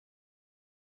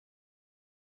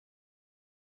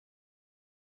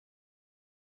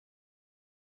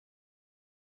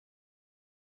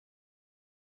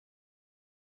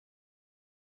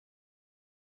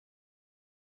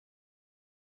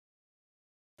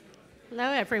Hello,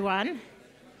 everyone.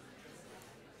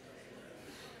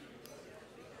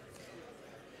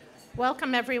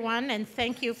 Welcome, everyone, and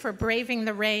thank you for braving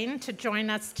the rain to join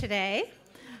us today.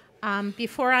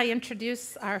 Before I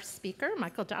introduce our speaker,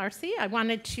 Michael Darcy, I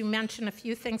wanted to mention a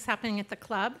few things happening at the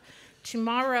club.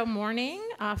 Tomorrow morning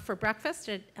for breakfast,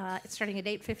 starting at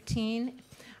 8:15,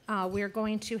 we're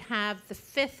going to have the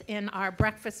fifth in our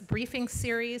breakfast briefing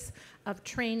series of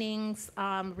trainings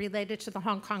related to the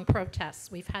Hong Kong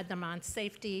protests. We've had them on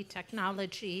safety,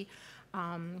 technology,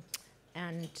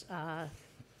 and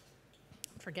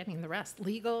forgetting the rest,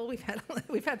 legal.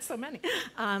 We've had so many.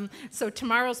 So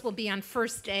tomorrow's will be on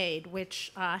first aid,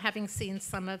 which, having seen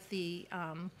some of the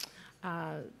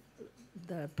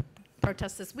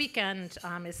protests this weekend,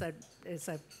 is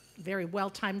a very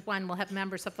well-timed one. We'll have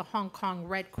members of the Hong Kong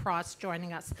Red Cross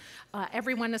joining us.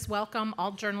 Everyone is welcome,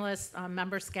 all journalists,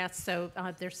 members, guests, so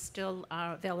there's still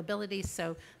availability,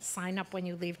 so sign up when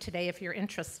you leave today if you're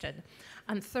interested.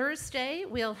 On Thursday,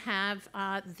 we'll have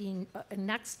the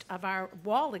next of our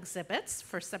wall exhibits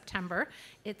for September.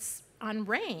 It's on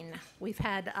rain. We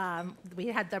had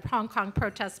the Hong Kong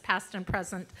protests past and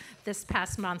present this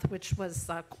past month, which was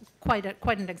quite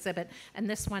an exhibit. And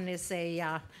this one is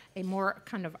a more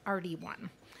kind of arty one,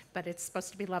 but it's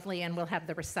supposed to be lovely, and we'll have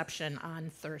the reception on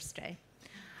Thursday.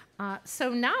 So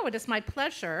now it is my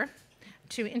pleasure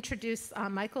to introduce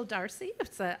Michael Darcy.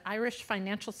 It's an Irish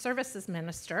Financial Services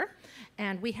Minister,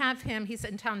 and we have him, he's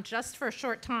in town just for a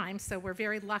short time, so we're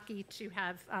very lucky to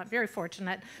have, very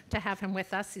fortunate to have him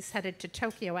with us. He's headed to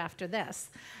Tokyo after this.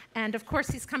 And of course,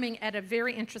 he's coming at a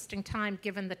very interesting time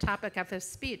given the topic of his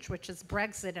speech, which is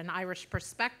Brexit and Irish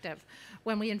perspective.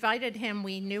 When we invited him,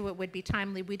 we knew it would be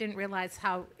timely. We didn't realize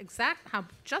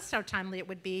just how timely it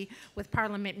would be with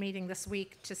Parliament meeting this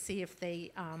week to see if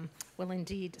they will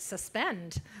indeed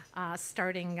suspend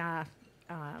starting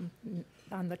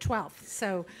on the 12th.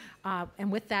 So,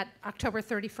 and with that October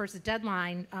 31st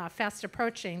deadline fast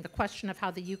approaching, the question of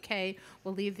how the UK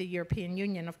will leave the European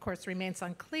Union, of course, remains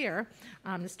unclear.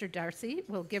 Mr. Darcy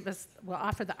will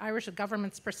offer the Irish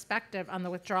government's perspective on the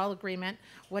withdrawal agreement,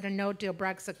 what a no-deal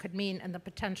Brexit could mean, and the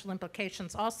potential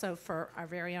implications also for our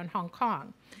very own Hong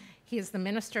Kong. He is the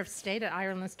Minister of State at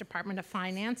Ireland's Department of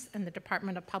Finance and the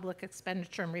Department of Public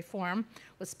Expenditure and Reform,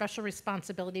 with special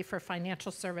responsibility for financial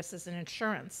services and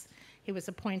insurance. He was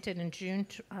appointed in June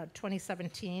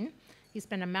 2017. He's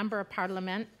been a member of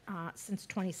Parliament since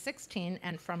 2016,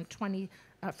 and from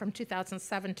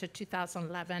 2007 to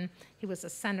 2011, he was a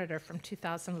senator from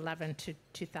 2011 to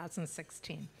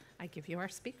 2016. I give you our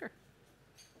speaker.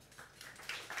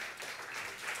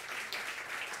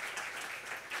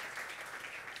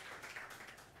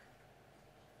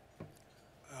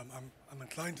 I'm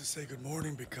inclined to say good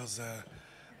morning because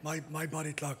my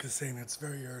body clock is saying it's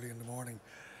very early in the morning.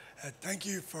 Thank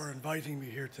you for inviting me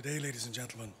here today, ladies and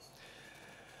gentlemen.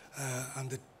 And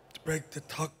the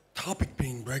topic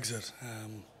being Brexit.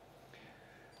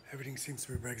 Everything seems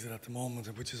to be Brexit at the moment,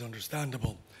 which is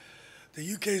understandable.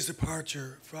 The UK's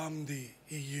departure from the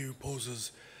EU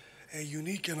poses a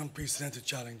unique and unprecedented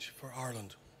challenge for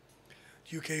Ireland.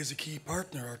 The UK is a key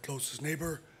partner, our closest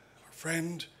neighbour, our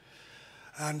friend,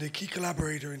 and a key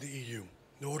collaborator in the EU.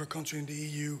 No other country in the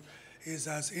EU is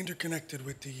as interconnected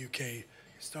with the UK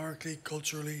historically,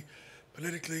 culturally,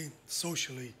 politically,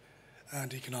 socially,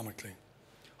 and economically.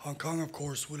 Hong Kong, of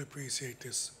course, will appreciate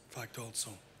this fact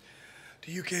also.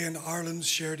 The UK and Ireland's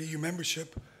shared EU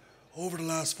membership over the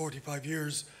last 45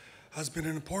 years has been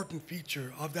an important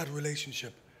feature of that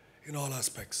relationship in all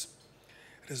aspects.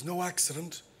 It is no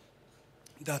accident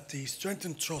that the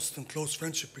strengthened trust and close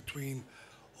friendship between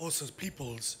us as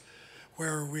peoples,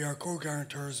 where we are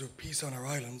co-guarantors of peace on our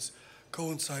islands,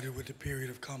 coincided with the period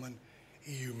of common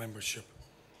EU membership.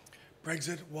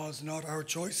 Brexit was not our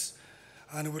choice,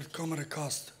 and it would come at a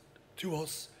cost to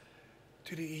us,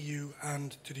 to the EU,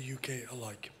 and to the UK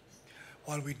alike.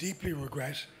 While we deeply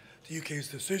regret the UK's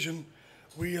decision,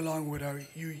 we, along with our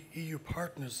EU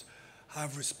partners,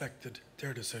 have respected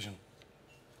their decision.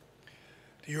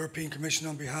 The European Commission,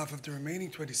 on behalf of the remaining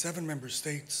 27 member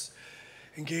states,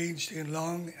 engaged in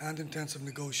long and intensive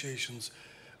negotiations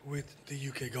with the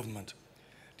UK government.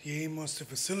 The aim was to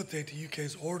facilitate the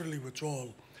UK's orderly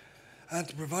withdrawal and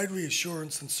to provide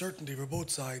reassurance and certainty for both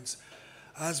sides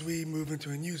as we move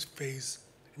into a new phase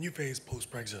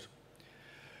post-Brexit.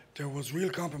 There was real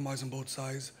compromise on both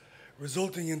sides,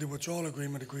 resulting in the withdrawal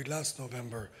agreement agreed last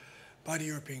November by the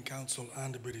European Council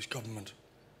and the British government.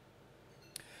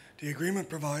 The agreement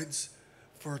provides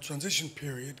for a transition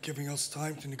period, giving us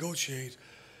time to negotiate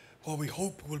what we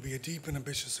hope will be a deep and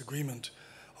ambitious agreement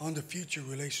on the future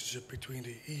relationship between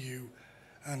the EU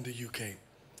and the UK.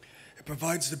 It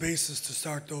provides the basis to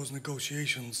start those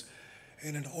negotiations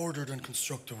in an ordered and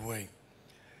constructive way.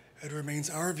 It remains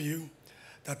our view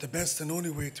that the best and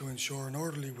only way to ensure an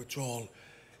orderly withdrawal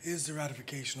is the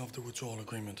ratification of the withdrawal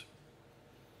agreement.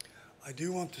 I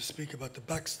do want to speak about the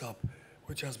backstop,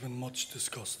 which has been much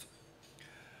discussed.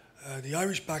 The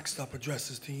Irish backstop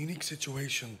addresses the unique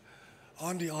situation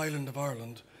on the island of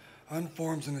Ireland and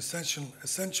forms an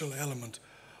essential element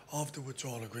of the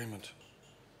withdrawal agreement.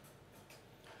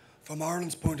 From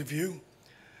Ireland's point of view,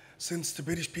 since the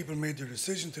British people made their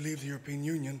decision to leave the European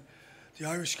Union, the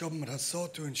Irish government has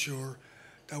sought to ensure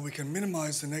that we can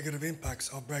minimise the negative impacts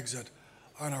of Brexit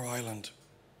on our island.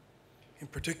 In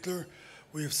particular,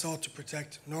 we have sought to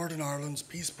protect Northern Ireland's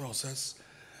peace process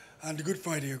and the Good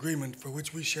Friday Agreement, for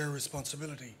which we share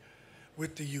responsibility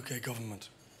with the UK government.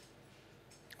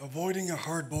 Avoiding a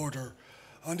hard border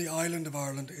on the island of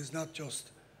Ireland is not just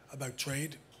about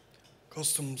trade,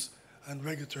 customs and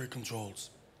regulatory controls.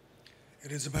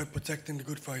 It is about protecting the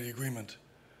Good Friday Agreement,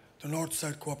 the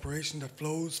North-South cooperation that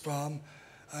flows from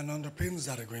and underpins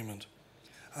that agreement,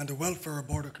 and the welfare of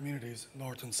border communities,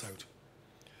 North and South.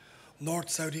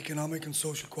 North-South economic and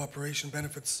social cooperation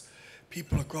benefits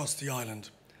people across the island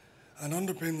and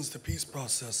underpins the peace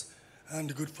process and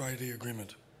the Good Friday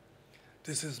Agreement.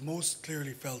 This is most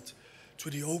clearly felt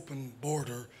through the open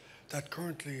border that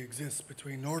currently exists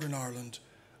between Northern Ireland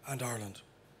and Ireland.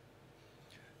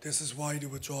 This is why the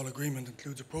withdrawal agreement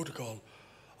includes a protocol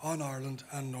on Ireland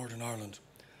and Northern Ireland,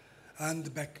 and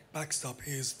the backstop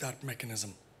is that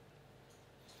mechanism.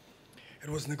 It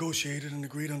was negotiated and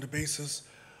agreed on the basis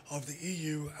of the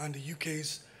EU and the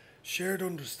UK's shared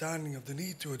understanding of the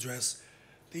need to address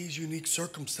these unique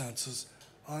circumstances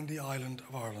on the island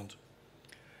of Ireland.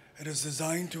 It is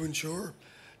designed to ensure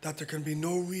that there can be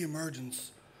no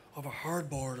re-emergence of a hard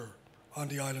border on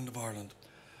the island of Ireland,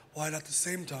 while at the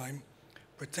same time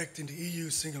protecting the EU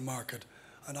single market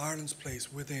and Ireland's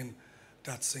place within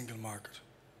that single market.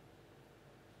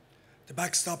 The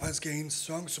backstop has gained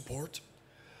strong support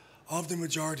of the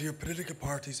majority of political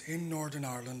parties in Northern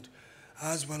Ireland,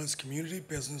 as well as community,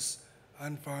 business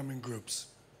and farming groups.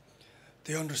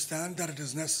 They understand that it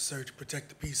is necessary to protect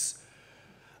the peace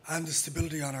and the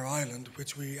stability on our island,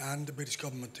 which we and the British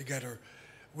government, together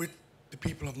with the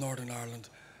people of Northern Ireland,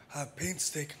 have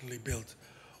painstakingly built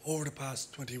over the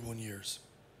past 21 years.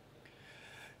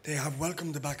 They have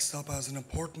welcomed the backstop as an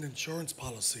important insurance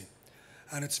policy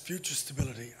and its future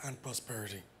stability and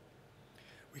prosperity.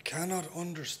 We cannot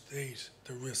understate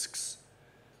the risks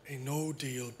a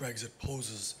no-deal Brexit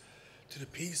poses to the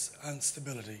peace and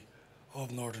stability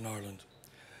of Northern Ireland,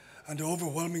 and the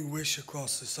overwhelming wish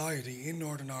across society in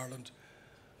Northern Ireland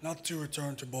not to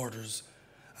return to borders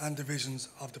and divisions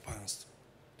of the past.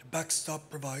 The backstop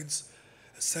provides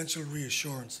essential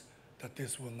reassurance that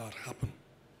this will not happen.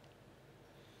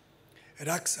 It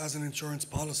acts as an insurance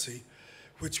policy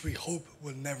which we hope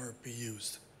will never be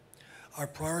used. Our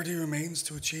priority remains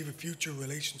to achieve a future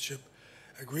relationship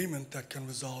agreement that can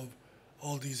resolve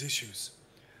all these issues.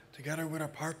 Together with our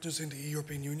partners in the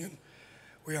European Union,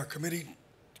 we are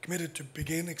committed to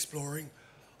begin exploring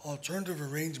alternative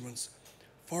arrangements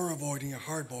for avoiding a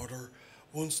hard border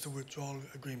once the withdrawal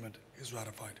agreement is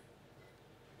ratified.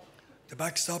 The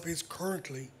backstop is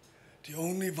currently the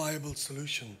only viable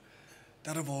solution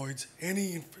that avoids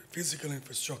any physical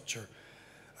infrastructure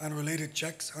and related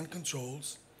checks and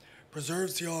controls,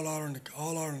 preserves the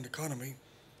all-Ireland economy,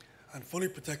 and fully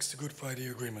protects the Good Friday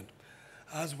Agreement,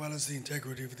 as well as the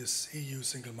integrity of this EU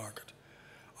single market.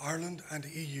 Ireland and the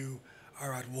EU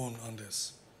are at one on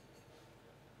this.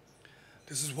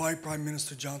 This is why Prime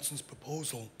Minister Johnson's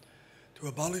proposal to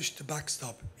abolish the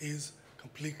backstop is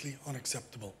completely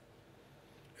unacceptable.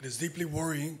 It is deeply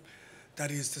worrying that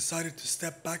he has decided to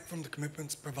step back from the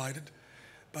commitments provided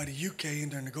by the UK in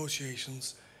their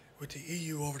negotiations with the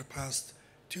EU over the past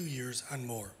 2 years and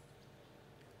more.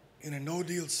 In a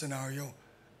no-deal scenario,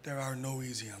 there are no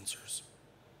easy answers.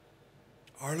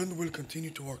 Ireland will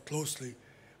continue to work closely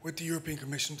with the European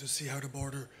Commission to see how the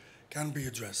border can be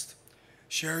addressed,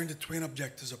 sharing the twin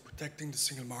objectives of protecting the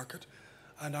single market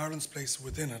and Ireland's place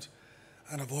within it,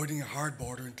 and avoiding a hard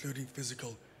border, including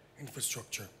physical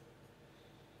infrastructure.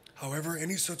 However,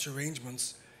 any such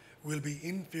arrangements will be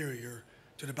inferior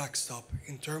to the backstop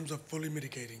in terms of fully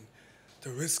mitigating the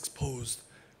risks posed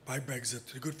by Brexit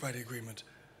to the Good Friday Agreement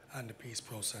and the peace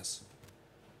process.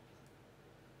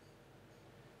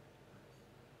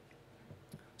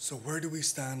 So where do we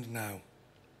stand now?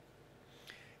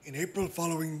 In April,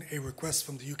 following a request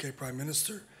from the UK Prime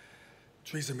Minister,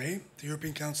 Theresa May, the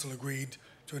European Council agreed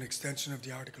to an extension of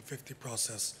the Article 50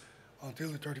 process until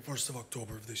the 31st of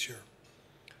October of this year.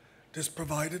 This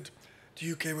provided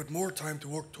the UK with more time to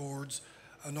work towards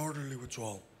an orderly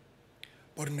withdrawal.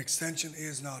 But an extension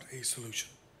is not a solution.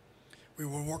 We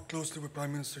will work closely with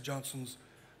Prime Minister Johnson's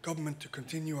government to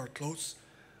continue our close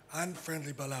and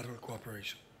friendly bilateral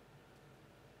cooperation.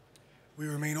 We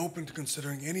remain open to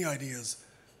considering any ideas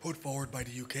put forward by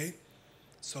the UK,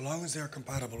 so long as they are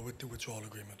compatible with the withdrawal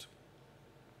agreement.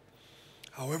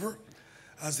 However,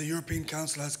 as the European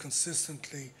Council has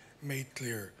consistently made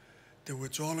clear, the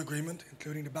withdrawal agreement,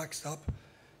 including the backstop,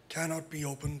 cannot be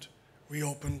opened,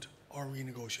 reopened, or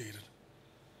renegotiated.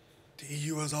 The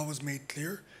EU has always made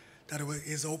clear that it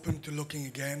is open to looking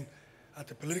again at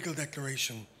the political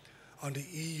declaration on the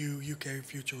EU-UK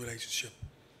future relationship.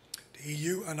 The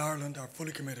EU and Ireland are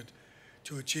fully committed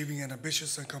to achieving an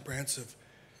ambitious and comprehensive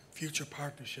future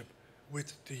partnership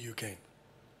with the UK.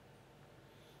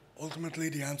 Ultimately,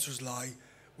 the answers lie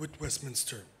with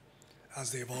Westminster,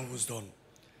 as they have always done.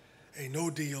 A no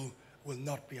deal will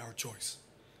not be our choice.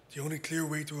 The only clear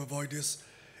way to avoid this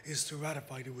is to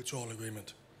ratify the withdrawal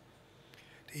agreement.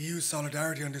 The EU's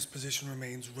solidarity on this position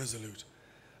remains resolute,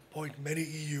 a point many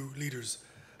EU leaders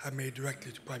have made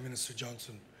directly to Prime Minister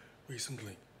Johnson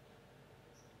recently.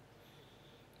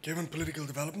 Given political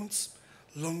developments,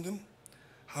 London,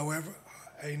 however,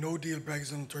 a no-deal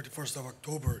Brexit on the 31st of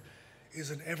October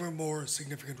is an ever more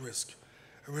significant risk,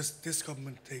 a risk this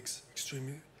government takes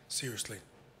extremely seriously.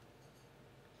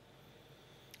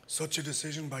 Such a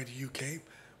decision by the UK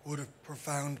would have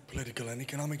profound political and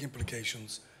economic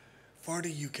implications for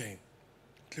the UK,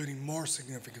 including more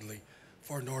significantly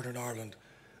for Northern Ireland,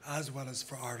 as well as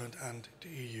for Ireland and the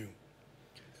EU.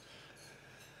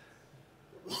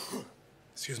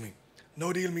 Excuse me.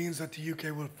 No deal means that the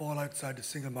UK will fall outside the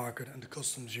single market and the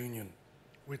customs union,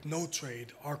 with no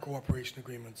trade or cooperation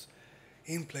agreements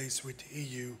in place with the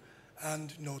EU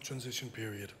and no transition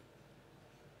period.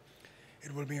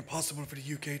 It will be impossible for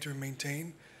the UK to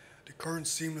maintain the current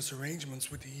seamless arrangements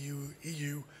with the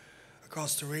EU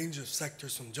across the range of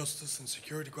sectors from justice and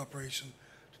security cooperation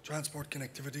to transport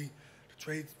connectivity to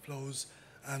trade flows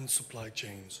and supply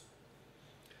chains.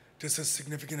 This has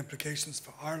significant implications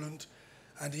for Ireland,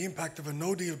 and the impact of a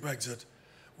no-deal Brexit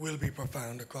will be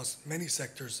profound across many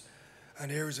sectors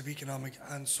and areas of economic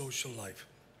and social life.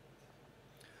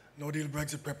 No-deal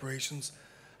Brexit preparations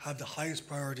have the highest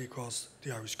priority across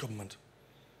the Irish government.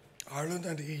 Ireland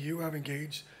and the EU have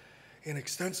engaged in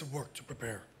extensive work to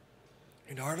prepare.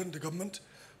 In Ireland, the government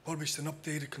published an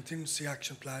updated contingency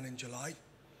action plan in July,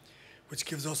 which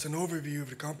gives us an overview of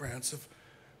the comprehensive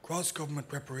cross-government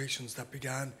preparations that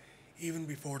began even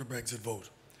before the Brexit vote,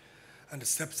 and the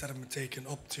steps that have been taken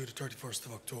up to the 31st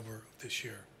of October of this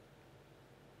year.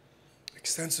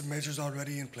 Extensive measures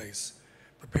already in place,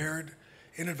 prepared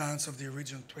in advance of the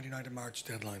original 29th of March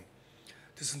deadline.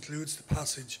 This includes the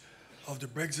passage of the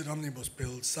Brexit Omnibus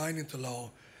Bill signed into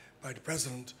law by the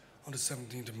President on the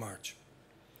 17th of March.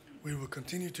 We will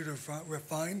continue to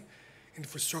refine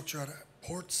infrastructure at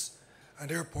ports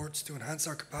and airports to enhance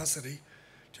our capacity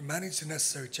to manage the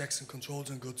necessary checks and controls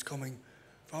on goods coming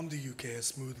from the UK as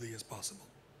smoothly as possible.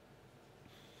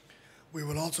 We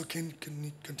will also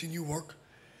continue work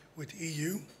with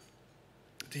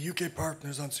the UK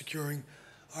partners on securing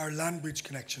our land bridge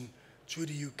connection through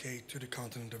the UK to the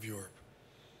continent of Europe.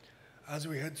 As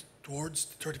we head towards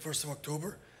the 31st of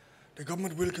October, the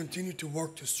government will continue to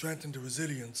work to strengthen the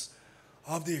resilience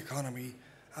of the economy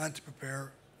and to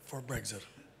prepare for Brexit.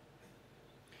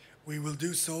 We will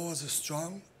do so as a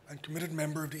strong and committed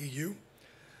member of the EU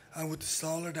and with the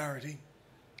solidarity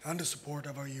and the support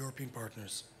of our European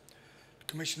partners. The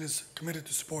Commission is committed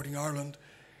to supporting Ireland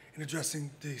in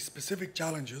addressing the specific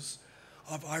challenges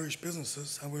of Irish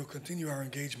businesses, and we will continue our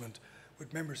engagement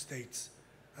with Member States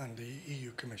and the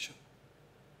EU Commission.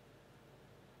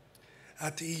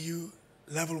 At the EU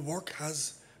level, work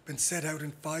has been set out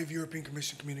in 5 European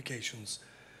Commission communications,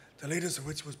 the latest of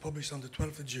which was published on the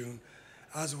 12th of June,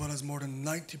 as well as more than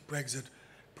 90 Brexit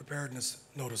preparedness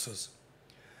notices.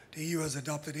 The EU has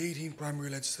adopted 18 primary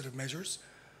legislative measures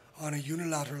on a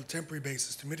unilateral temporary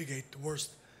basis to mitigate the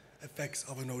worst effects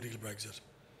of a no-deal Brexit.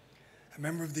 A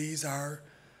number of these are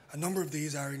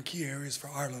in key areas for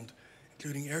Ireland,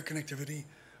 including air connectivity,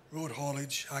 road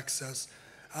haulage access,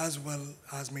 as well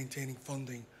as maintaining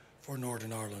funding for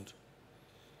Northern Ireland.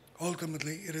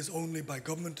 Ultimately, it is only by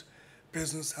government,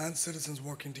 business and citizens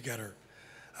working together,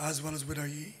 as well as with our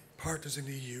partners in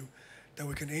the EU, that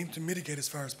we can aim to mitigate as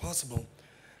far as possible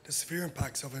the severe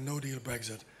impacts of a no-deal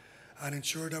Brexit and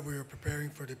ensure that we are preparing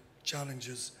for the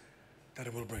challenges that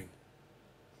it will bring.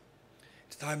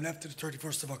 The time left to the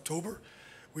 31st of October,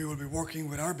 we will be working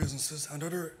with our businesses and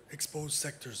other exposed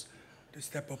sectors to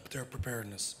step up their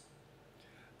preparedness.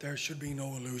 there should be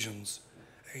no illusions.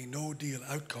 A no-deal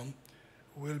outcome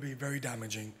will be very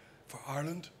damaging for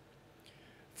Ireland,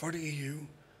 for the EU,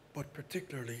 but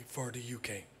particularly for the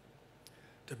UK.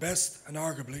 The best and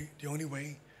arguably the only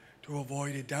way to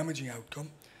avoid a damaging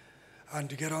outcome and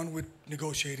to get on with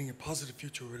negotiating a positive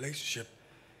future relationship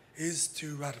is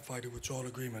to ratify the withdrawal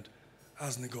agreement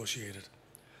as negotiated.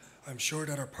 I'm sure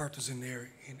that our partners in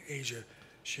Asia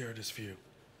share this view.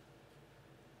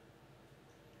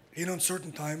 In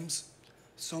uncertain times,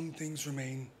 some things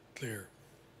remain clear.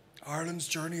 Ireland's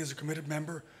journey as a committed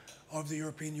member of the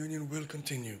European Union will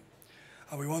continue,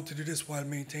 and we want to do this while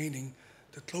maintaining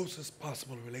the closest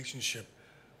possible relationship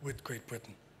with Great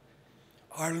Britain.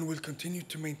 Ireland will continue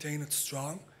to maintain its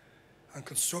strong and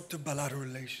constructive bilateral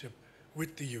relationship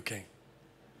with the UK.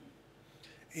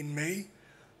 In May,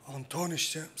 An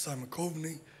Taoiseach Simon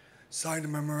Coveney signed a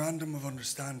Memorandum of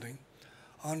Understanding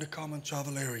on the Common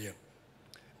Travel Area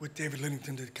with David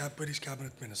Lidington, the British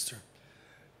Cabinet Minister.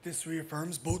 This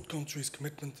reaffirms both countries'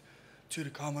 commitment to the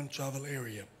Common Travel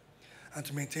Area and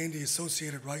to maintain the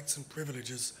associated rights and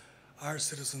privileges our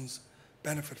citizens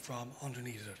benefit from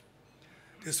underneath it.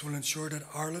 This will ensure that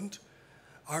Ireland,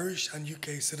 Irish and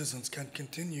UK citizens can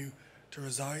continue to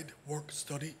reside, work,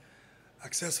 study,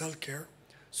 access healthcare,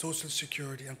 social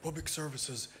security and public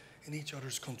services in each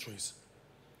other's countries.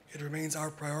 It remains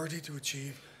our priority to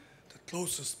achieve the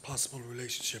closest possible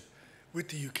relationship with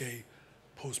the UK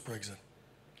post-Brexit.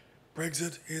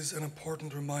 Brexit is an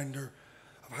important reminder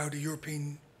of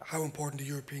how important the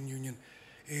European Union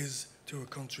is to a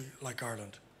country like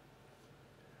Ireland.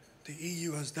 The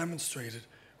EU has demonstrated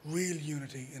real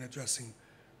unity in addressing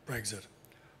Brexit.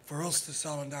 For us, the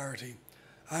solidarity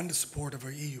and the support of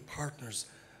our EU partners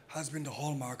has been the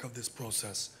hallmark of this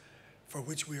process, for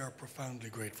which we are profoundly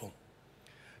grateful.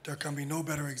 There can be no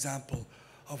better example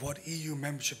of what EU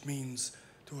membership means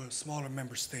to a smaller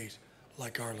member state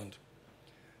like Ireland.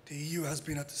 The EU has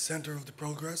been at the centre of the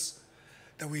progress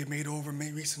that we have made over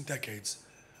recent decades,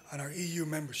 and our EU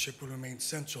membership will remain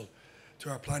central to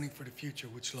our planning for the future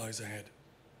which lies ahead.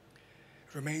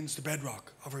 It remains the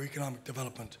bedrock of our economic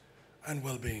development and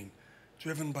well-being,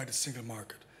 driven by the single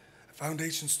market, a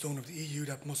foundation stone of the EU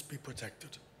that must be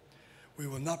protected. We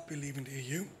will not be leaving the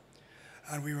EU,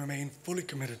 and we remain fully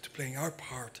committed to playing our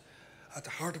part at the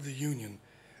heart of the Union,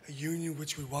 a Union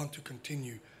which we want to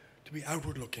continue to be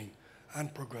outward-looking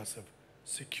and progressive,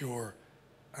 secure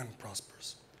and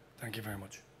prosperous. Thank you very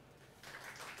much.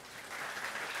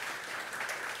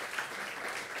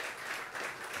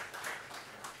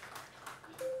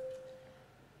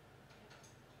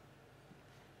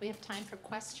 We have time for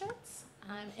questions.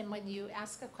 And when you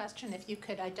ask a question, if you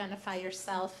could identify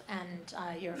yourself and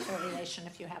your affiliation,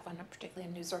 if you have one,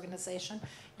 particularly a news organization.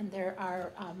 And there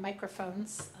are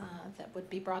microphones that would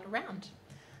be brought around.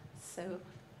 So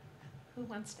who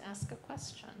wants to ask a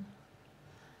question?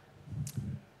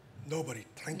 Nobody.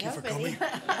 Thank you for coming.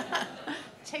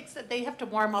 They have to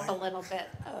warm up a little bit.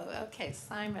 Oh, okay.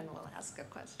 Simon will ask a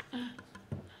question.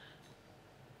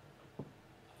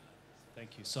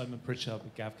 Thank you. Simon Pritchard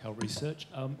with GavCal Research.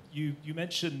 You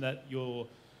mentioned that you've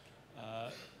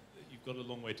got a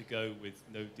long way to go with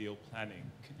no-deal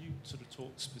planning. Can you sort of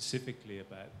talk specifically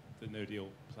about the no-deal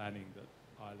planning that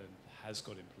Ireland has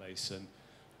got in place and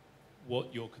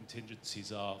what your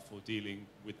contingencies are for dealing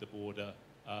with the border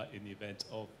in the event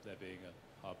of there being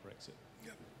a hard Brexit?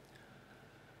 Yeah.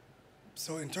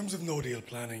 So in terms of no-deal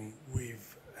planning,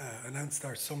 we've announced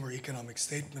our summer economic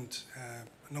statement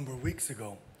a number of weeks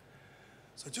ago.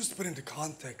 So just to put into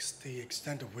context the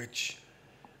extent of which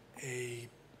an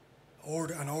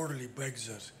orderly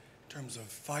Brexit in terms of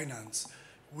finance,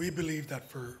 we believe that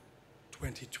for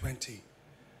 2020,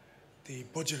 the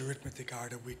budget arithmetic are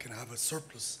that we can have a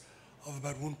surplus of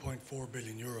about 1.4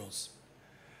 billion euros.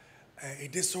 A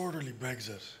disorderly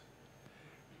Brexit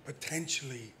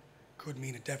potentially could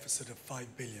mean a deficit of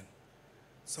 5 billion.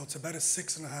 So it's about a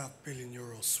 6.5 billion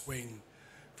euro swing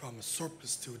from a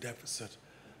surplus to a deficit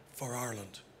for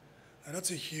Ireland. Now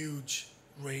that's a huge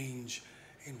range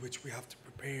in which we have to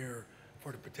prepare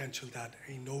for the potential that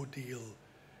a no-deal,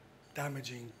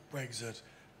 damaging Brexit,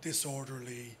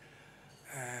 disorderly,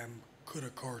 could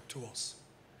occur to us.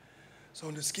 So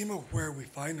in the scheme of where we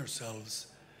find ourselves,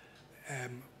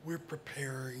 we're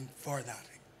preparing for that.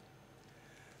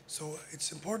 So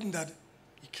it's important that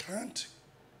you can't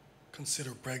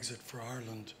consider Brexit for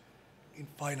Ireland in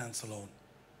finance alone.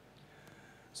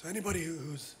 So anybody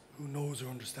who knows or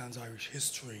understands Irish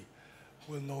history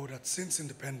will know that since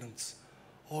independence,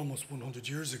 almost 100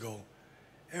 years ago,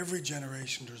 every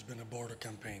generation there's been a border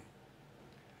campaign.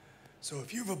 So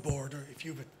if you have a border, if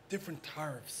you have different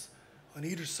tariffs on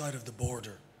either side of the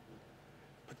border,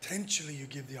 potentially you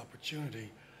give the opportunity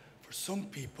for some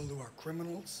people who are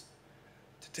criminals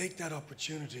to take that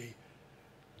opportunity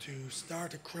to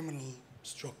start a criminal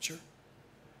structure,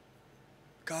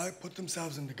 put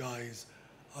themselves in the guise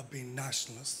of being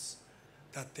nationalists,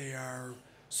 that they are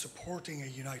supporting a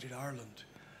united Ireland.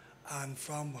 And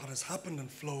from what has happened and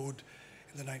flowed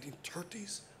in the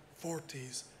 1930s,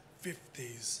 40s,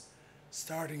 50s,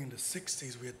 starting in the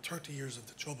 60s, we had 30 years of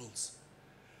the Troubles.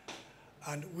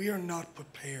 And we are not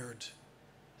prepared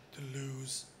to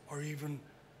lose or even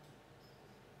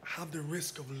have the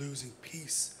risk of losing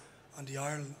peace on the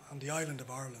island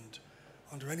of Ireland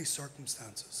under any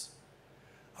circumstances.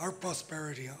 Our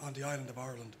prosperity on the island of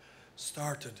Ireland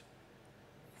started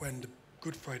when the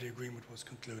Good Friday Agreement was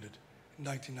concluded in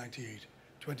 1998,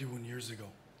 21 years ago.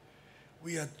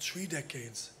 We had 3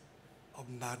 decades of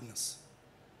madness.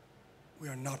 We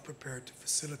are not prepared to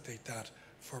facilitate that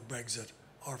for Brexit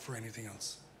or for anything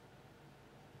else.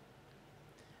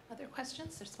 Other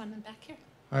questions? There's one in the back here.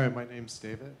 Hi, my name's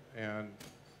David, and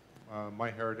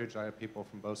my heritage, I have people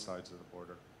from both sides of the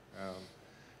border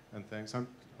and things. I'm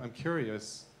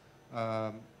curious,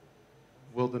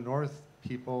 will the North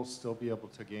people still be able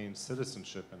to gain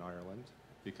citizenship in Ireland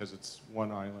because it's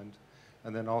one island?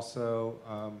 And then also,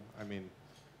 I mean,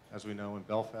 as we know in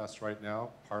Belfast right now,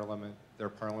 their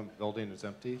parliament building is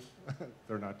empty.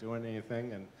 They're not doing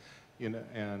anything, and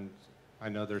and I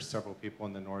know there's several people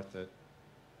in the North that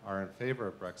are in favor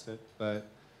of Brexit, but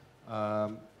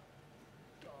how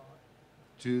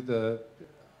should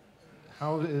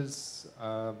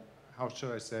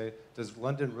I say, does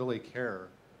London really care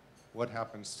what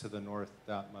happens to the North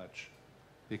that much?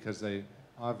 Because they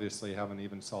obviously haven't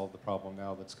even solved the problem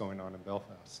now that's going on in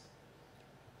Belfast.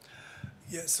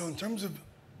 Yeah, so in terms of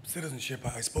citizenship,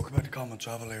 I spoke about the Common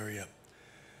Travel Area.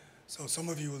 So some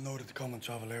of you will know that the Common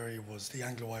Travel Area was the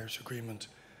Anglo-Irish Agreement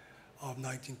of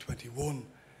 1921,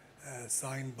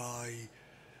 signed by,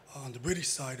 on the British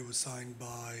side, it was signed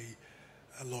by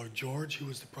Lloyd George, who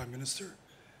was the Prime Minister,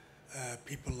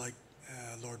 people like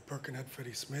Lord Birkenhead,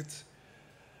 Freddie Smith,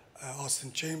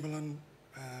 Austin Chamberlain,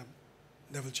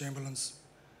 Neville Chamberlain's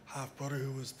half-brother,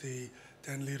 who was the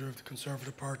then leader of the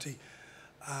Conservative Party,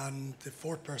 and the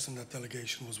fourth person in that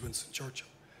delegation was Winston Churchill.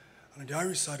 And on the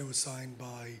Irish side, it was signed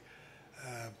by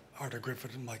Arthur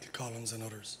Griffith and Michael Collins and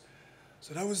others.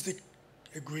 So that was the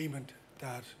agreement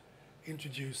that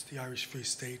introduced the Irish Free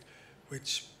State,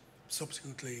 which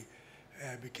subsequently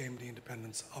became the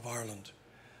independence of Ireland.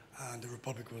 And the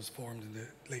Republic was formed in the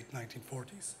late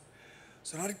 1940s.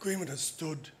 So that agreement has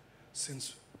stood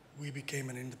since we became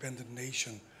an independent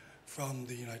nation from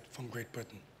Great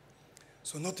Britain.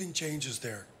 So nothing changes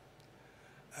there.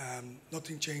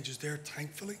 Nothing changes there,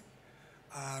 thankfully.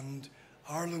 And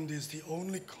Ireland is the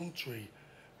only country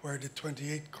where the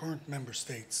 28 current member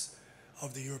states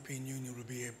of the European Union will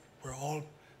be able, where all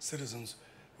citizens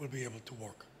will be able to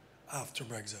work after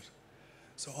Brexit.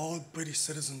 So all British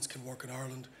citizens can work in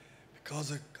Ireland because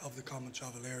of the Common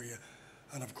Travel Area,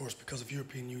 and of course because of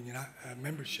European Union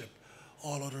membership.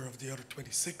 All of the other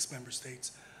 26 member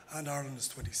states, and Ireland is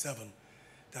 27,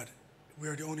 that we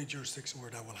are the only jurisdiction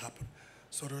where that will happen.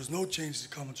 So there is no change to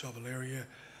the Common Travel Area.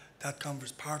 That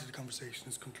part of the conversation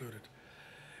is concluded.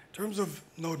 In terms of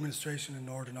no administration in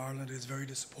Northern Ireland, it is very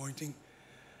disappointing.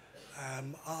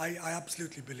 I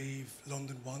absolutely believe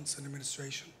London wants an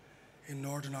administration in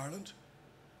Northern Ireland.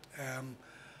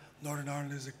 Northern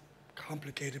Ireland is a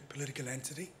complicated political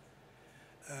entity.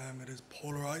 It is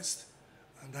polarised,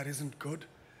 and that isn't good,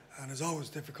 and it's always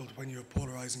difficult when you have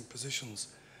polarising positions.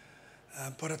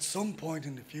 But at some point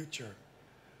in the future,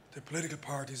 the political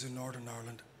parties in Northern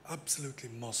Ireland absolutely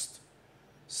must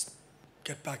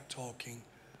get back talking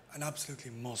and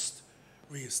absolutely must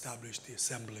re-establish the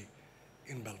Assembly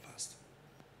in Belfast.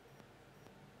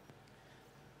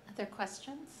 Other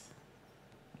questions?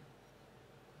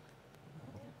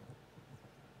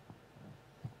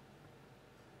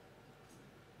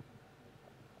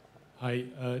 Hi,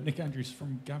 Nick Andrews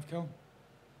from GavCal.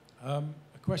 A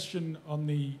question on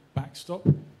the backstop.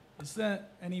 Is there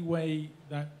any way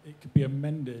that it could be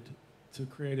amended to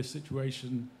create a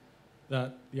situation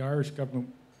that the Irish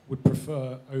government would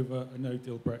prefer over a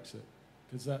no-deal Brexit?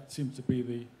 Because that seems to be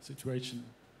the situation.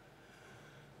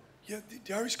 Yeah,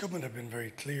 the Irish government have been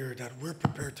very clear that we're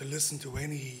prepared to listen to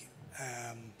any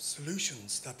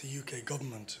solutions that the UK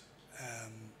government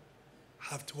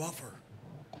have to offer.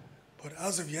 But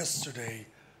as of yesterday,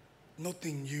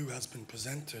 nothing new has been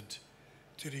presented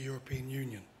to the European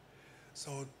Union.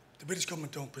 So the British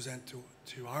government don't present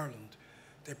to Ireland,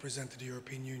 they present to the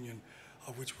European Union,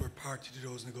 of which we're party to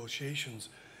those negotiations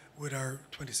with our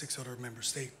 26 other member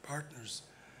state partners.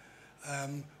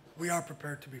 We are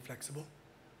prepared to be flexible.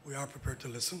 We are prepared to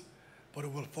listen, but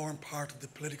it will form part of the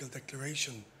political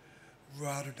declaration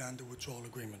rather than the withdrawal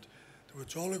agreement. The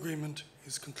withdrawal agreement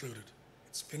is concluded.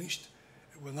 It's finished.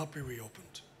 It will not be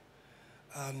reopened.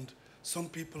 And some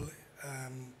people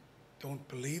don't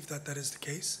believe that that is the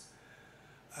case.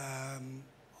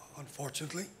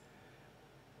 Unfortunately,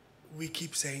 we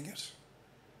keep saying it.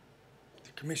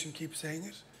 The Commission keeps saying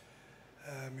it.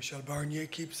 Michel Barnier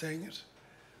keeps saying it.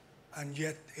 And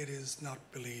yet it is not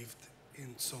believed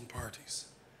in some parties,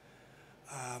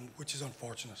 which is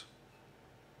unfortunate.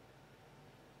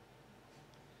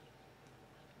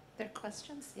 There are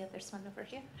questions? Yeah, there's one over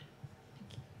here.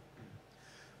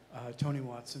 Tony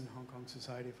Watson, Hong Kong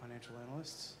Society of Financial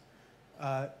Analysts.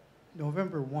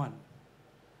 November 1,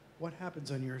 what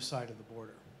happens on your side of the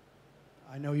border?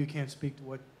 I know you can't speak to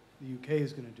what the UK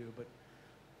is going to do, but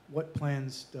what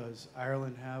plans does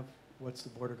Ireland have? What's the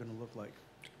border going to look like?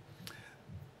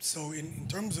 So in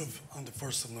terms of on the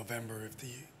 1st of November,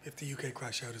 if the UK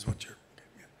crash out is what you're, okay,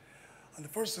 yeah. On the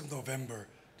 1st of November,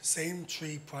 the same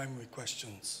three primary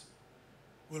questions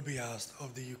will be asked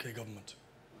of the UK government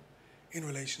in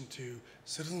relation to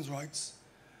citizens' rights,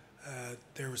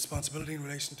 their responsibility in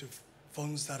relation to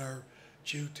funds that are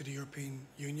due to the European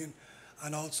Union,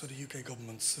 and also the UK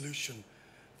government's solution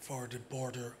for the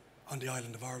border on the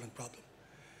island of Ireland problem.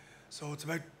 So it's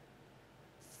about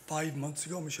 5 months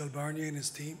ago, Michel Barnier and his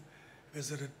team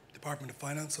visited the Department of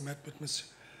Finance. I met with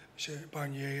Michel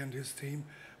Barnier and his team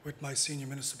with my senior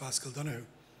minister, Pascal Donoghue.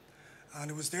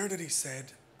 And it was there that he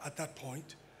said, at that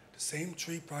point, the same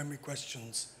three primary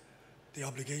questions, the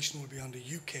obligation will be on the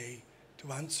UK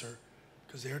to answer,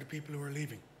 because they are the people who are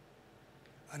leaving.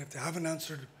 And if they haven't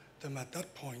answered them at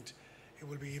that point, it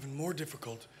will be even more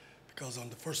difficult, because on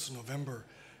the 1st of November,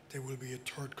 there will be a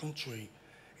third country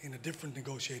in a different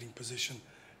negotiating position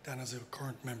than as a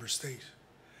current member state.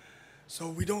 So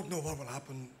we don't know what will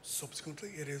happen subsequently.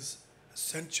 It is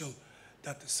essential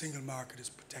that the single market is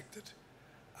protected,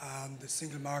 and the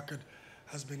single market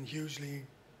has been hugely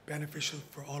beneficial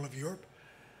for all of Europe.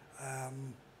 A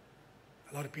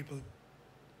lot of people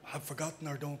have forgotten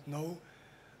or don't know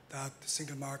that the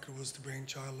single market was the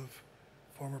brainchild of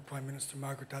former Prime Minister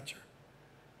Margaret Thatcher.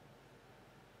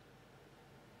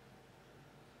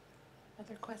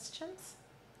 Other questions?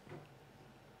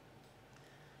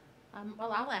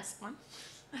 Well, I'll ask one.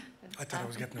 I thought I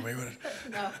was getting away with it.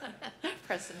 No,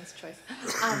 President's choice.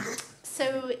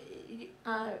 So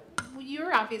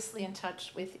you're obviously in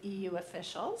touch with EU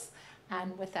officials,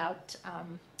 and without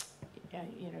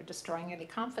destroying any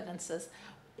confidences,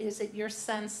 is it your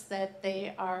sense that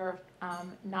they are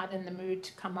not in the mood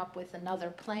to come up with another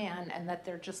plan, and that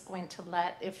they're just going to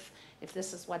let, if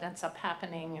this is what ends up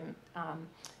happening,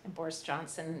 and Boris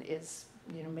Johnson is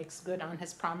makes good on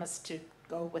his promise to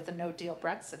go with a no-deal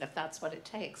Brexit, if that's what it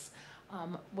takes,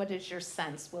 what is your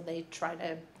sense? Will they try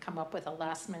to come up with a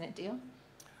last-minute deal?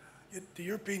 The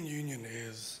European Union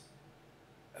is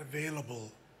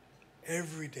available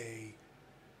every day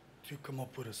to come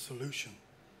up with a solution,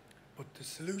 but the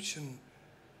solution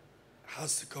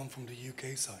has to come from the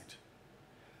UK side.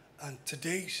 And to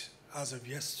date, as of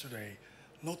yesterday,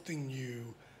 nothing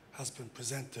new has been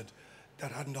presented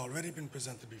that hadn't already been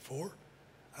presented before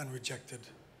and rejected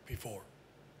before.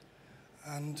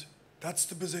 And that's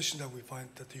the position that we find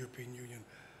that the European Union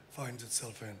finds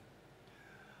itself in.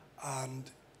 And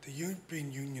the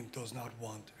European Union does not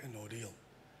want a no deal.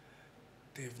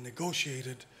 They've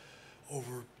negotiated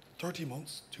over 30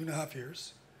 months, 2.5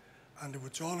 years, and the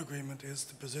withdrawal agreement is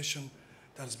the position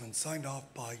that has been signed off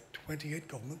by 28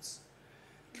 governments,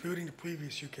 including the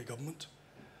previous UK government,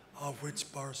 of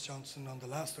which Boris Johnson on the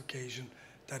last occasion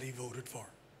that he voted for.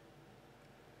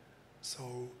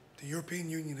 So the European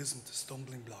Union isn't the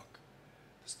stumbling block.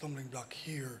 The stumbling block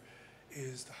here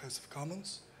is the House of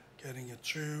Commons getting it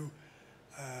through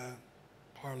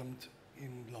Parliament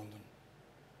in London.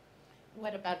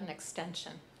 What about an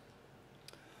extension?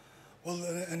 Well,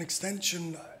 an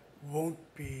extension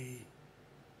won't be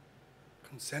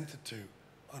consented to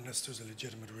unless there's a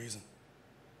legitimate reason.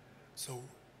 So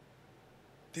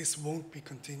this won't be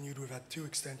continued. We've had 2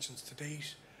 extensions to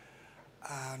date,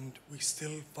 and we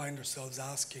still find ourselves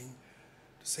asking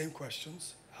the same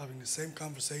questions, having the same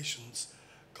conversations,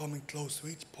 coming close to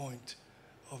each point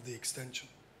of the extension.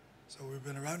 So we've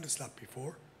been around this lap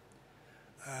before.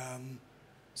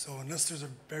 So unless there's a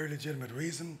very legitimate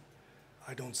reason,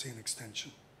 I don't see an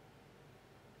extension.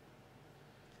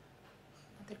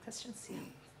 Other questions? Yeah.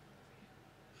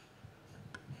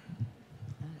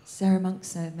 Sarah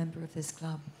Monk's a member of this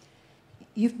club.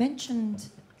 You've mentioned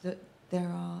that there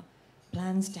are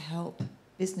plans to help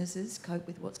businesses cope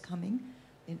with what's coming,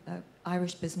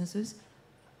 Irish businesses.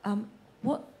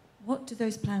 What do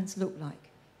those plans look like?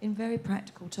 In very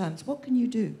practical terms, what can you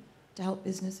do to help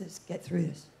businesses get through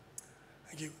this?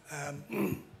 Thank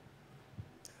you.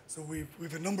 So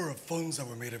we've a number of funds that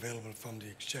were made available from the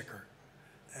Exchequer,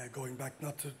 going back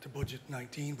not to budget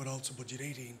 19, but also budget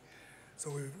 18.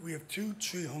 So we have two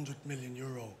 300 million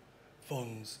euro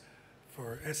funds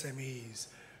for SMEs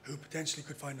who potentially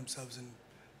could find themselves in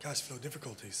cash flow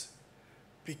difficulties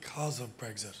because of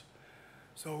Brexit.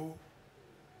 So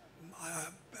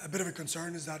a bit of a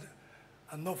concern is that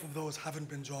enough of those haven't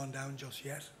been drawn down just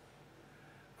yet.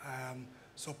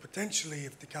 So potentially,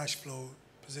 if the cash flow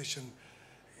position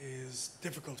is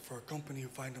difficult for a company who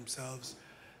find themselves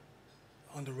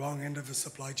on the wrong end of the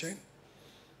supply chain,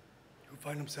 who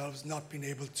find themselves not being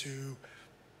able to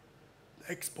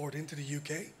export into the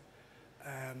UK,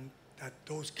 that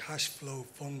those cash flow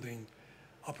funding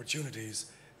opportunities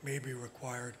may be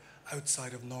required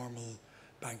outside of normal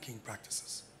banking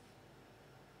practices.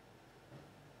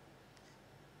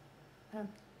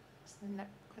 Is the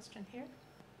next question here?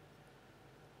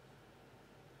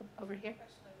 Over here.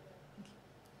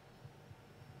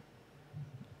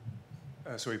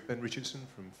 Sorry, Ben Richardson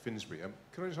from Finsbury.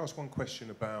 Can I just ask one question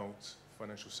about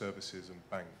financial services and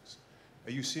banks?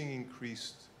 Are you seeing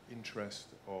increased interest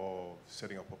of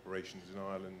setting up operations in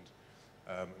Ireland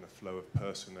and a flow of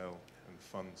personnel and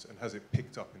funds? And has it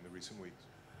picked up in the recent weeks?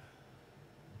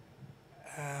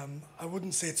 I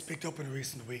wouldn't say it's picked up in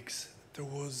recent weeks. There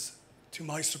was, to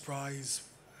my surprise,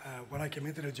 when I came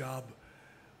into the job,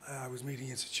 I was meeting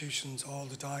institutions all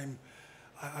the time.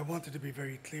 I wanted to be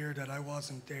very clear that I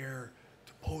wasn't there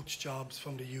to poach jobs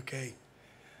from the UK.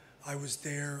 I was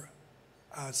there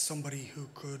as somebody who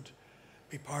could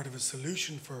be part of a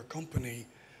solution for a company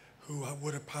who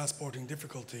would have passporting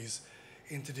difficulties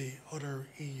into the other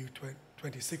EU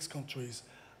 26 countries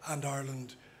and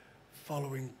Ireland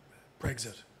following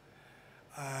Brexit.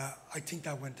 I think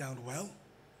that went down well.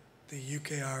 The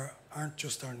UK aren't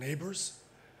just our neighbours,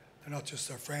 they're not just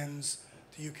our friends,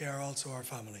 the UK are also our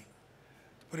family.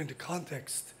 To put into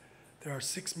context, there are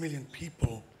 6 million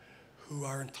people who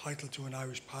are entitled to an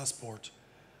Irish passport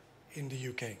in the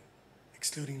UK,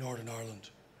 excluding Northern Ireland.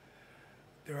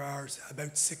 There are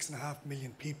about 6.5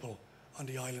 million people on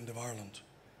the island of Ireland.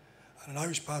 And an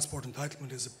Irish passport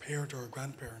entitlement is a parent or a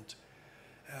grandparent.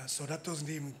 So that doesn't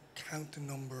even count the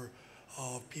number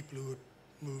of people who had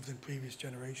moved in previous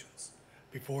generations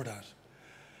before that.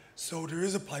 So there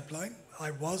is a pipeline. I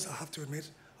have to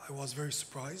admit, I was very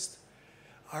surprised.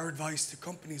 Our advice to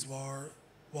companies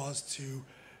was to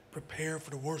prepare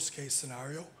for the worst case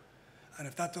scenario. And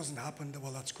if that doesn't happen,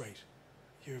 well, that's great.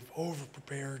 You've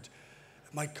over-prepared.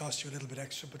 It might cost you a little bit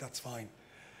extra, but that's fine.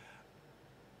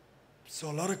 So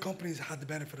a lot of companies had the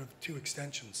benefit of 2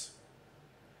 extensions.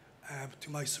 To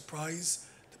my surprise,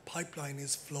 the pipeline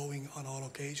is flowing on all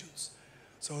occasions.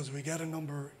 So as we get a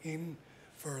number in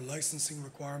for a licensing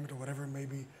requirement or whatever it may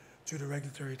be through the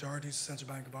regulatory authorities, the Central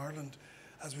Bank of Ireland,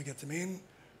 as we get them in,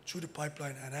 through the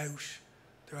pipeline and out,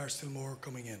 there are still more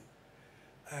coming in.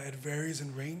 It varies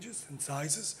in ranges and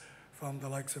sizes from the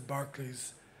likes of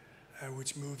Barclays,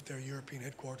 which moved their European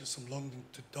headquarters from London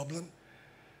to Dublin,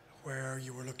 where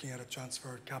you were looking at a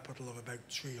transfer capital of about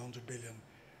 300 billion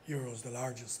euros, the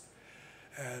largest,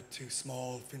 to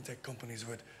small fintech companies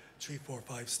with 3, 4,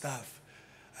 5 staff.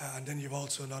 And then you've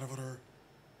also a lot of other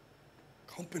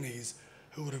companies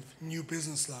who would have new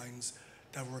business lines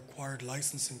that required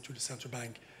licensing through the central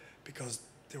bank because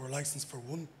they were licensed for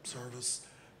one service,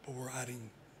 but we're adding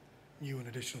new and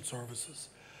additional services.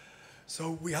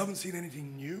 So we haven't seen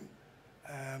anything new.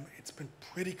 It's been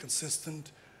pretty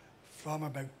consistent from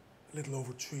about a little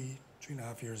over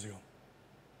 3.5 years ago.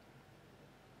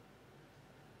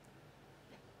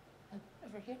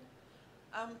 Over here.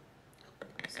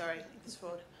 Sorry, this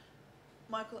forward.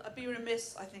 Michael, I'd be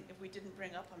remiss, I think, if we didn't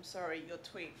bring up, I'm sorry, your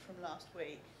tweet from last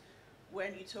week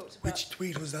when you talked about... Which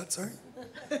tweet was that, sorry?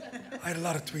 I had a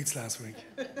lot of tweets last week.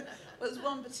 Well, there's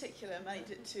one particular made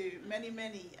it to many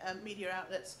media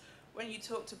outlets when you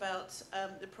talked about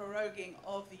the proroguing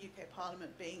of the UK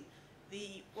Parliament being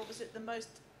the, what was it, the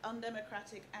most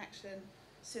undemocratic action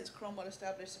since Cromwell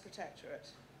established the Protectorate.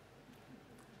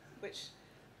 Which,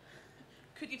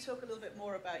 could you talk a little bit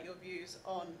more about your views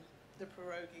on the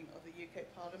proroguing of the UK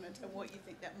Parliament and what you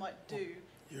think that might do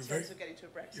in terms of getting to a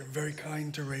Brexit? You're very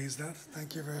kind to raise that.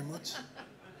 Thank you very much.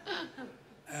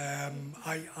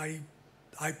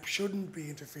 I shouldn't be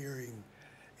interfering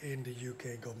in the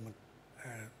UK government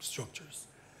structures.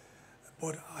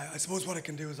 But I suppose what I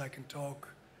can do is I can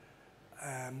talk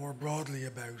more broadly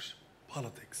about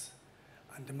politics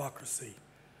and democracy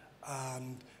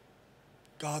and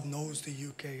God knows the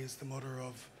UK is the mother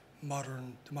of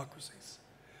modern democracies.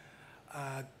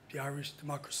 The Irish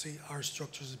democracy, our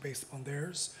structures is based upon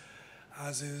theirs,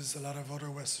 as is a lot of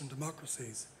other Western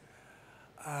democracies.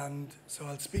 And so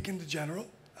I'll speak in the general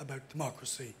about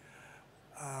democracy.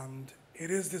 And it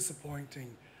is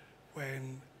disappointing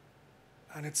when,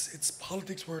 and it's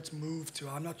politics where it's moved to,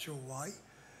 I'm not sure why,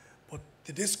 but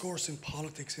the discourse in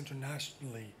politics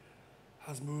internationally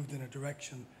has moved in a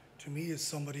direction, to me as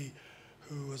somebody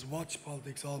who has watched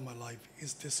politics all my life,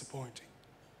 is disappointing.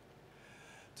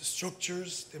 The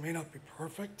structures, they may not be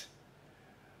perfect,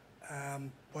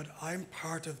 but I'm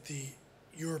part of the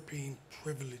European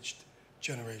privileged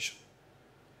generation.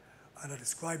 And I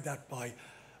describe that by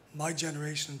my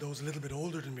generation and those a little bit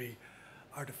older than me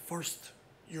are the first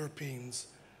Europeans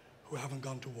who haven't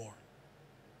gone to war.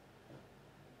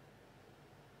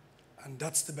 And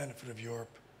that's the benefit of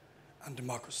Europe and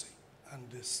democracy and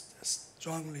this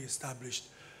strongly established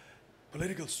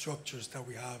political structures that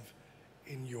we have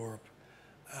in Europe.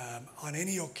 On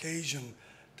any occasion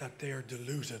that they are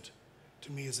diluted,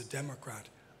 to me as a Democrat,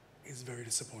 is very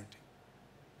disappointing.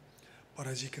 But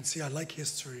as you can see, I like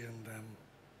history, and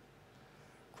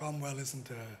Cromwell isn't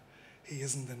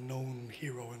a known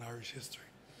hero in Irish history.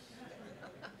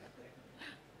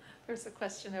 There's a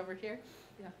question over here.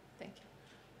 Yeah, thank you.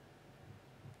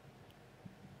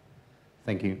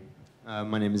 Thank you.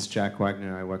 My name is Jack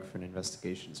Wagner. I work for an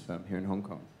investigations firm here in Hong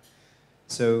Kong.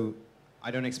 So I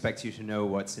don't expect you to know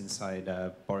what's inside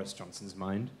Boris Johnson's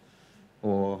mind,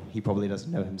 or he probably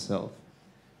doesn't know himself.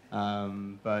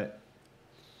 But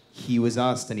he was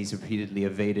asked, and he's repeatedly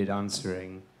evaded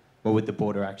answering, what would the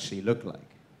border actually look like?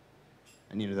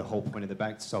 And the whole point of the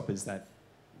backstop is that,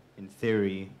 in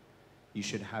theory, you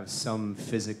should have some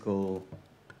physical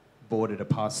border to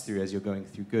pass through as you're going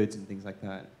through goods and things like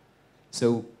that.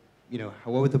 So,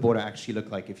 what would the border actually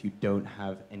look like if you don't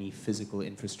have any physical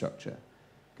infrastructure?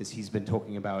 Because he's been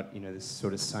talking about, this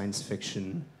sort of science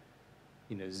fiction,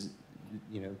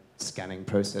 scanning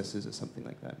processes or something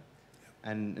like that.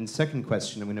 And second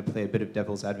question, I'm going to play a bit of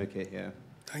devil's advocate here.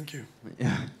 Thank you.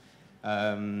 Yeah.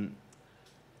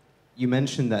 You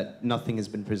mentioned that nothing has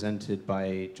been presented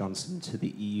by Johnson to the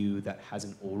EU that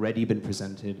hasn't already been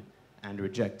presented and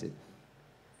rejected.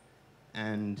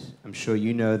 And I'm sure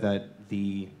you know that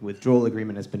the withdrawal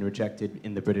agreement has been rejected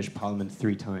in the British Parliament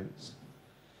 3 times.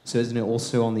 So isn't it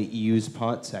also on the EU's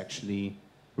part to actually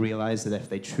realize that if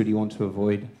they truly want to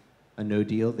avoid a no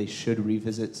deal, they should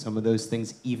revisit some of those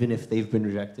things, even if they've been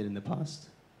rejected in the past?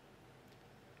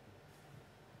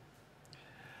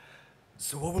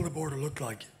 So what will the border look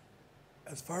like?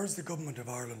 As far as the government of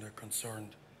Ireland are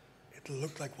concerned, it'll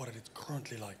look like what it is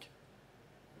currently like.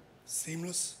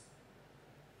 Seamless,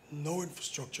 no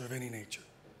infrastructure of any nature.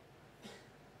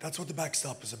 That's what the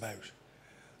backstop is about.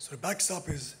 So the backstop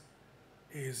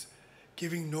is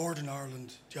giving Northern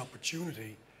Ireland the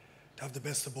opportunity to have the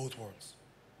best of both worlds.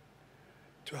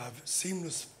 To have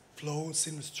seamless flow,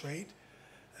 seamless trade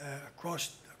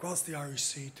across the Irish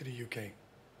Sea to the UK.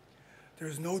 There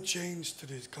is no change to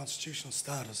the constitutional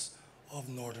status of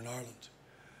Northern Ireland.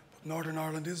 But Northern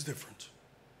Ireland is different.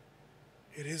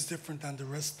 It is different than the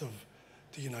rest of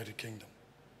the United Kingdom.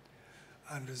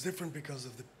 And it's different because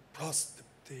of the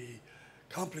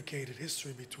complicated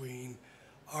history between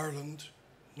Ireland,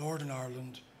 Northern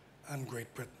Ireland, and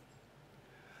Great Britain.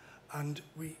 And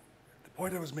the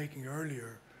point I was making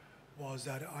earlier was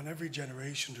that on every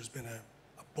generation there's been a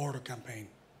border campaign.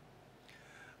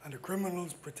 And the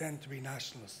criminals pretend to be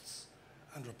nationalists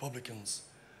and Republicans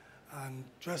and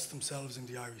dress themselves in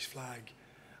the Irish flag.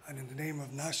 And in the name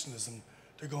of nationalism,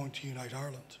 they're going to unite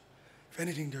Ireland. If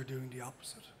anything, they're doing the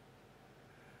opposite.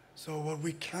 So what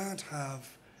we can't have,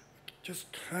 we just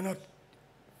cannot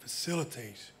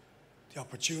facilitate the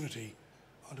opportunity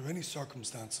under any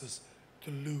circumstances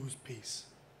to lose peace.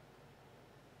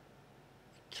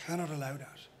 We cannot allow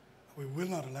that. We will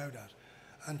not allow that.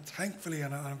 And thankfully,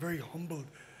 and I'm very humbled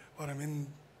when I'm in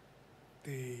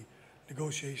the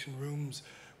negotiation rooms,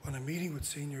 when I'm meeting with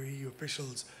senior EU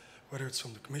officials, whether it's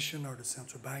from the Commission or the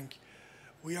Central Bank,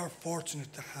 we are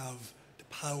fortunate to have the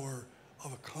power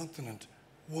of a continent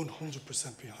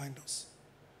 100% behind us.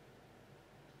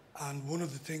 And one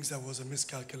of the things that was a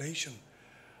miscalculation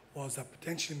was that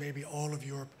potentially maybe all of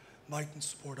Europe mightn't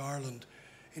support Ireland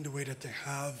in the way that they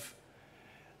have.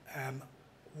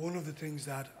 One of the things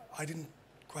that I didn't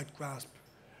quite grasp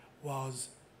was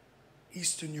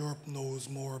Eastern Europe knows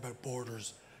more about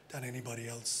borders than anybody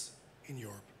else in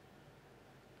Europe.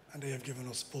 And they have given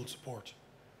us full support.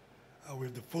 We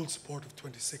have the full support of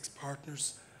 26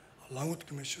 partners, along with the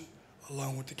Commission,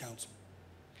 along with the Council.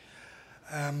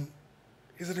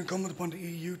 Is it incumbent upon the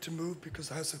EU to move because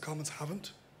the House of Commons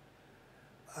haven't?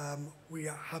 We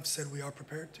have said we are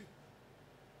prepared to.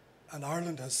 And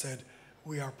Ireland has said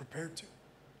we are prepared to.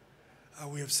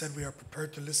 We have said we are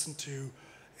prepared to listen to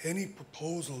any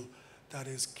proposal that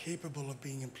is capable of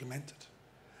being implemented.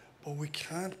 But we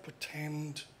can't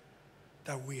pretend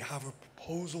that we have a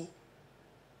proposal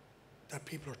that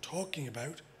people are talking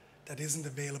about that isn't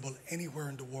available anywhere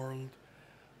in the world,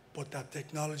 but that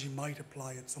technology might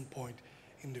apply at some point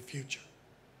in the future.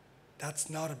 That's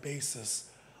not a basis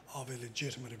of a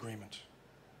legitimate agreement.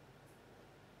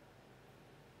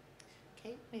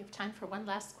 Okay, we have time for one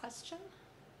last question.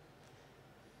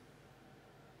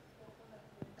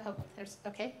 Oh, there's,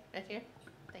 okay, right here.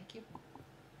 Thank you.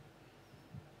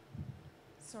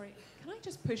 Sorry, can I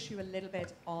just push you a little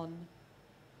bit on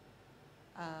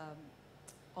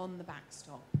the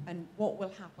backstop and what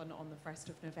will happen on the 1st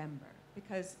of November?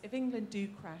 Because if England do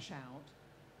crash out,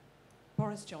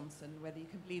 Boris Johnson, whether you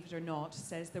can believe it or not,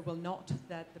 says that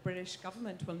the British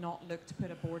government will not look to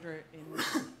put a border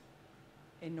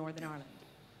in Northern Ireland.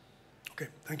 Okay,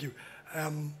 thank you.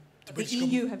 The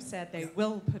EU have said they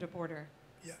will put a border.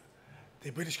 Yeah, the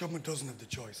British government doesn't have the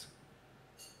choice.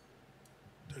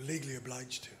 They're legally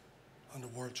obliged to, under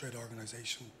World Trade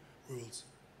Organization rules.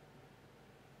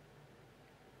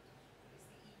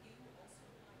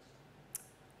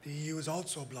 The EU is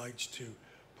also obliged to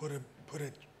put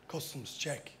a customs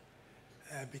check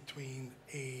between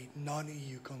a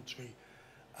non-EU country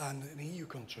and an EU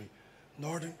country.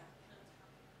 Northern.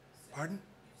 Pardon?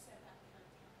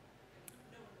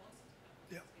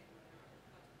 Yeah.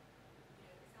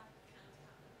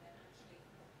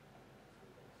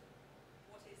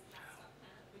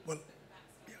 Well,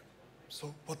 yeah.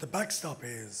 So what the backstop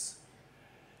is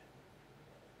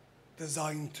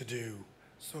designed to do,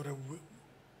 so that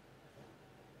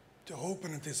the hope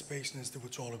and anticipation is the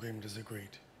withdrawal agreement is agreed.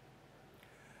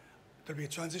 There'll be a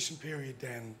transition period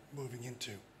then moving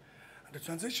into. And the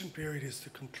transition period is to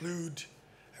conclude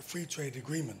a free trade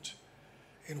agreement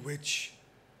in which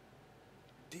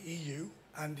the EU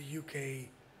and the UK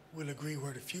will agree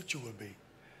where the future will be.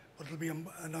 But it'll be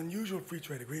an unusual free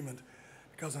trade agreement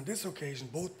because on this occasion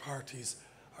both parties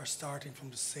are starting from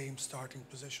the same starting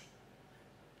position.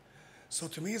 So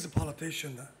to me as a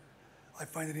politician, I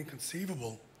find it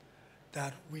inconceivable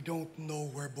that we don't know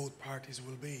where both parties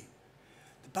will be.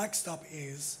 The backstop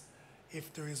is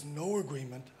if there is no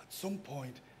agreement at some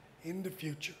point in the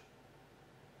future,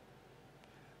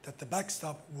 that the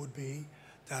backstop would be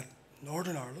that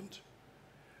Northern Ireland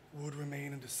would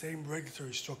remain in the same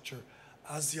regulatory structure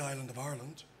as the island of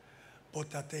Ireland,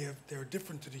 but that they're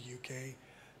different to the UK,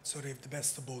 so they have the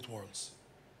best of both worlds.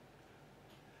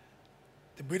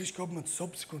 The British government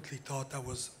subsequently thought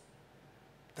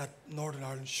that Northern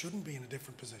Ireland shouldn't be in a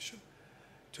different position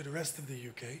to the rest of the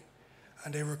UK,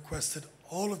 and they requested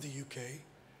all of the UK,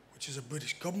 which is a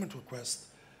British government request,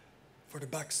 for the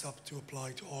backstop to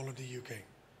apply to all of the UK.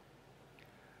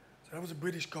 So that was a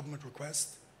British government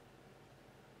request,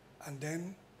 and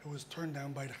then it was turned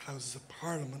down by the Houses of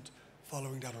Parliament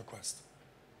following that request.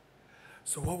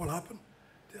 So what will happen?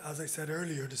 As I said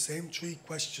earlier, the same three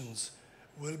questions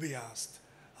will be asked.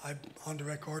 I'm on the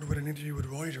record with an interview with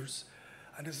Reuters,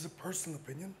 and this is a personal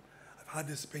opinion. I've had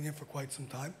this opinion for quite some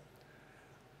time.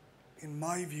 In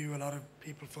my view, a lot of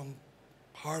people from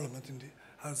Parliament in the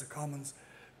House of Commons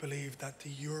believe that the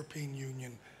European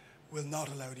Union will not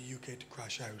allow the UK to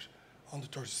crash out on the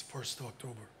 31st of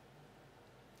October.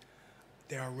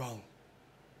 They are wrong.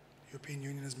 The European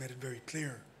Union has made it very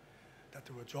clear that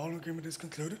the withdrawal agreement is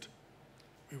concluded.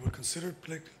 We will consider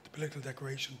the political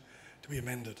declaration to be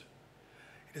amended.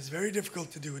 It is very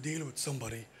difficult to do a deal with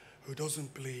somebody who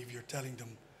doesn't believe you're telling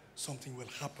them something will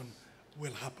happen.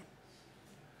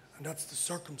 And that's the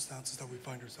circumstances that we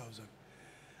find ourselves in.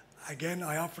 Again,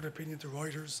 I offered opinion to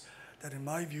Reuters that in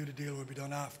my view the deal will be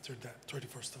done after the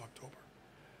 31st of October.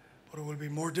 But it will be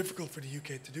more difficult for the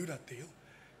UK to do that deal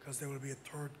because there will be a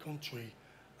third country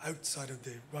outside of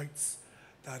the rights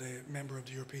that a member of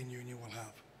the European Union will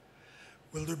have.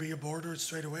 Will there be a border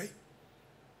straight away?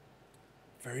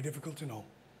 Very difficult to know.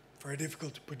 Very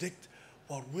difficult to predict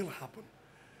what will happen.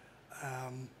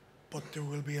 But there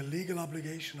will be a legal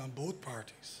obligation on both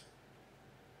parties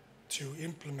to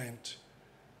implement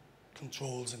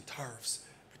controls and tariffs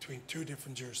between two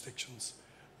different jurisdictions,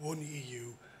 one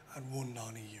EU and one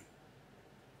non-EU.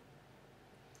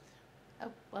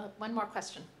 Oh, well, one more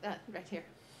question, right here.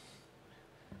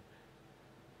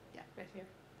 Yeah, right here.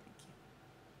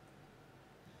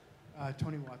 Thank you.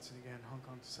 Tony Watson again, Hong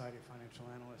Kong Society of Financial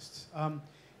Analysts.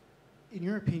 In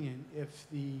your opinion, if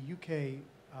the UK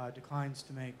declines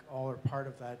to make all or part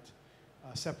of that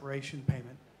separation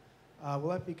payment. Will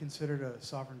that be considered a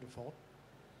sovereign default?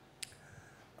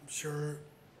 I'm sure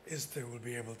ISTA will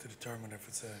be able to determine if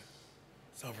it's a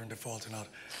sovereign default or not.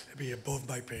 It'd be above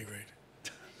my pay grade.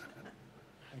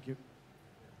 Thank you.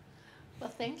 Well,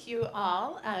 thank you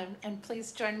all, and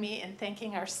please join me in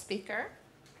thanking our speaker.